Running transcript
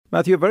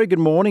Matthew, a very good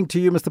morning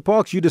to you. Mr.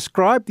 Parks, you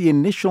described the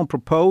initial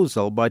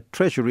proposal by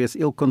Treasury as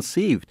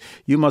ill-conceived.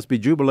 You must be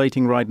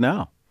jubilating right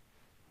now.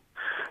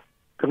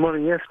 Good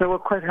morning. Yes, no, we're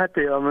quite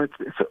happy.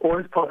 It's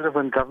always positive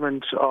when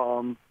government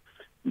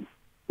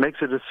makes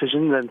a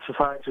decision, then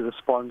society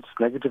responds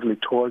negatively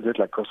towards it,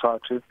 like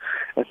Cosatu.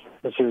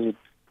 This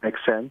makes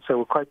sense. So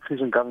we're quite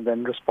pleased when government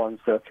then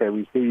responds to, okay,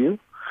 we hear you,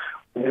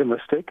 we made a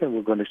mistake, and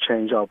we're going to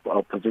change our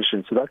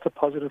position. So that's a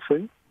positive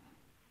thing.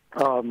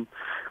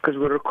 Because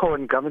we recall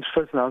when government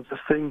first announced this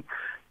thing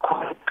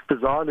quite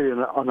bizarrely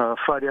on a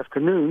Friday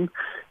afternoon,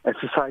 and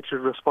society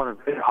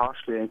responded very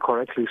harshly and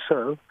correctly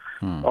so,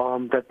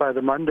 that by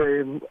the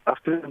Monday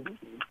after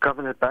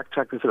government had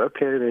backtracked and said,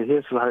 okay, they're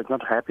here, society's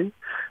not happy,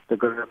 they're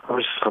going to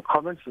publish for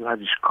comments,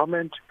 society should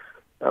comment,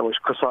 which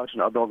Cosatu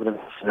and other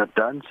organizations have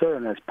done so,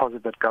 and it's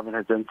positive that government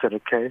has then said,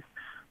 okay,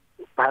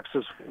 perhaps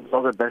it's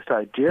not the best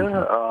idea,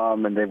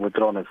 and they've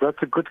withdrawn it. So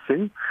that's a good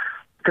thing.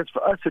 Because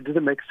for us, it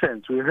didn't make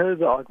sense. We heard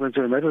the arguments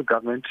in the middle of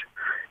government.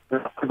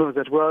 The argument was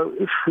that, well,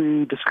 if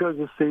we disclose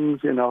these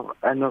things in our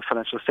annual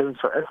financial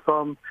statements for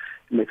Eskom,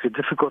 it makes it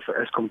difficult for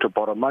Eskom to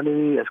borrow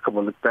money. Eskom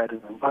will look bad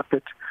in the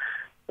market.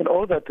 And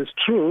all that is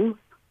true,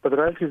 but the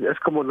reality is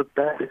Eskom will look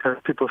bad because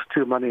people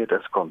steal money at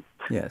Eskom.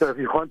 Yes. So if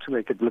you want to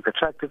make it look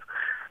attractive,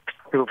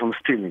 people from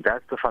stealing,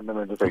 that's the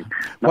fundamental thing.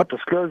 Not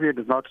disclosing it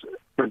is not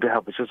going to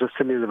help. It's just a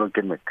silly little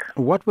gimmick.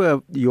 What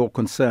were your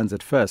concerns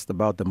at first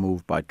about the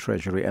move by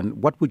Treasury,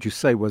 and what would you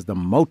say was the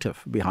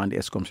motive behind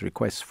Eskom's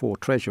request for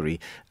Treasury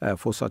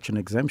for such an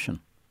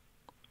exemption?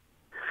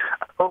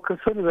 Well,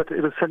 concern is that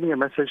it was sending a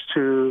message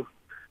to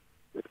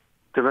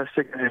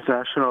domestic and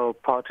international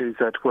parties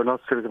that we're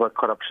not serious about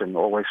corruption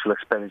or wasteful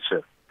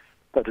expenditure,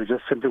 that we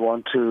just simply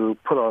want to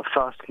pull our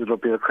fast little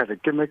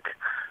bureaucratic gimmick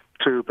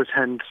to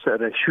pretend that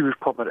a huge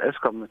problem at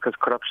Eskom, because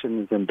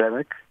corruption is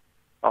endemic,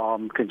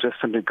 can just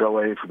simply go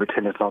away if we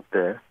pretend it's not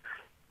there.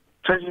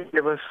 Treasury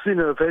gave us,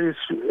 various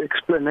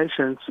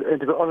explanations, and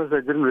to be honest,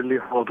 they didn't really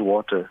hold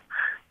water.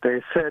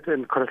 They said,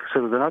 and correctly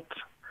said, they're not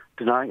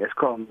denying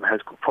Eskom has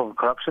problem with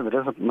corruption,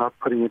 they're just not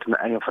putting it in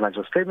the annual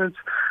financial statements,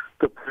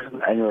 they're putting it in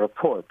the annual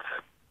reports.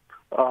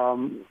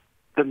 So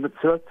that's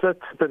a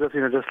bit of,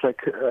 just like,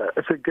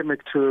 it's a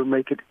gimmick to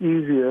make it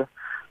easier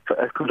for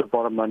Eskom to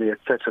borrow money,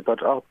 etc.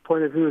 But our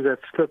point of view is that,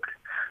 look,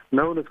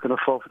 no one is going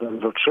to fall for that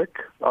little trick.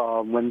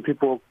 When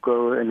people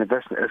go and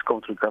invest in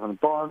Eskom through government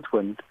bonds,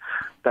 when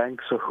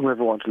banks or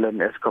whomever want to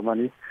lend Eskom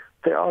money,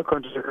 they are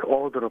going to look at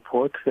all the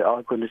reports. They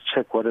are going to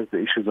check what is the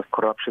issues of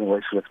corruption and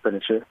wasteful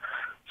expenditure.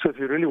 So if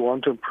you really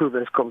want to improve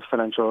Eskom's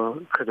financial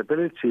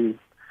credibility,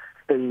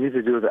 then you need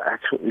to deal with the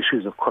actual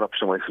issues of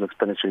corruption and wasteful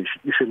expenditure.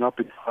 You should not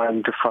be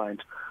trying to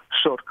find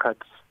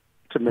shortcuts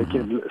to make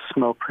it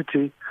smell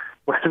pretty,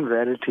 when in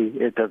reality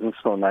it doesn't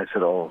smell nice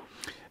at all.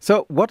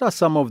 So what are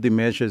some of the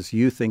measures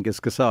you think as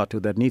Cosatu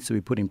that needs to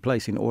be put in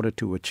place in order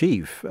to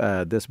achieve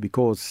this?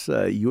 Because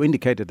you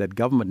indicated that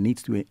government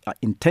needs to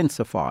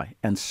intensify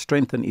and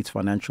strengthen its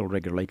financial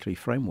regulatory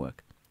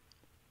framework.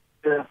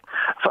 Yeah.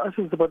 For us,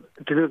 it's about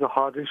dealing with the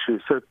hard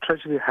issues. So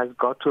Treasury has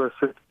got to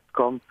assist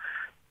Eskom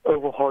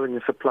overhauling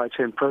the supply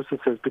chain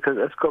processes, because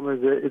Eskom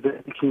is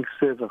a leaking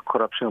sieve of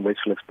corruption and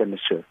wasteful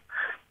expenditure.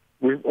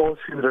 We've all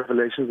seen the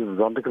revelations of the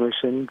Zondo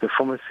Commission. The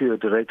former CEO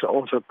director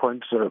also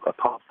pointed to a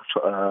part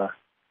of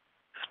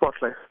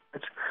spotlight.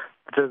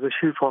 There's a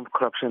huge form of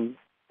corruption,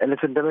 and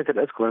it's endemic at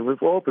Eskom, and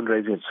we've all been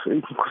raising it.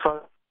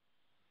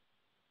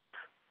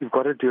 You've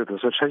got to deal with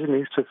this. So Treasury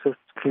needs to assist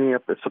cleaning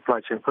up the supply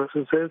chain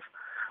processes,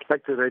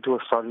 like the director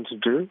was starting to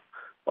do,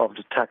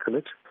 to tackle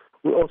it.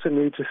 We also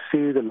need to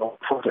see the law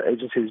enforcement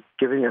agencies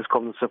giving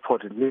Eskom the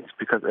support it needs,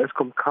 because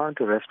Eskom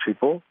can't arrest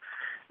people.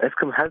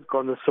 Eskom has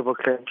gone the civil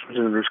claims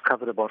and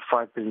recovered about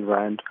 5 billion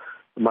rand,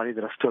 money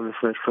that are still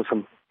referred for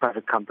some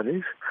private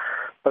companies.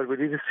 But we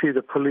need to see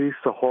the police,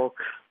 the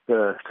Hawks,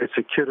 the state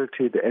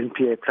security, the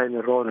NPA playing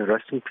a role in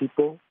arresting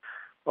people,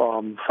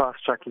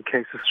 fast-tracking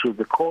cases through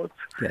the courts,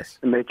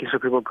 and making sure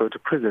people go to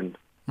prison.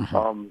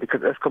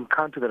 Because Eskom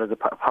can't do that as a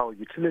power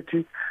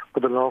utility,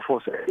 but the law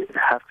enforcement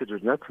have to do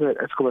it. And that's what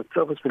Eskom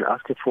itself has been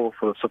asking for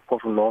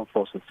support from law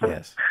enforcement. So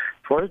if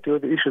you want to deal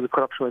with the issues of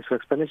corruption and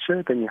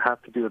expenditure, then you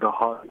have to deal with the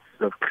hard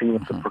of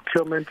cleaning up the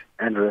procurement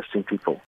and arresting people.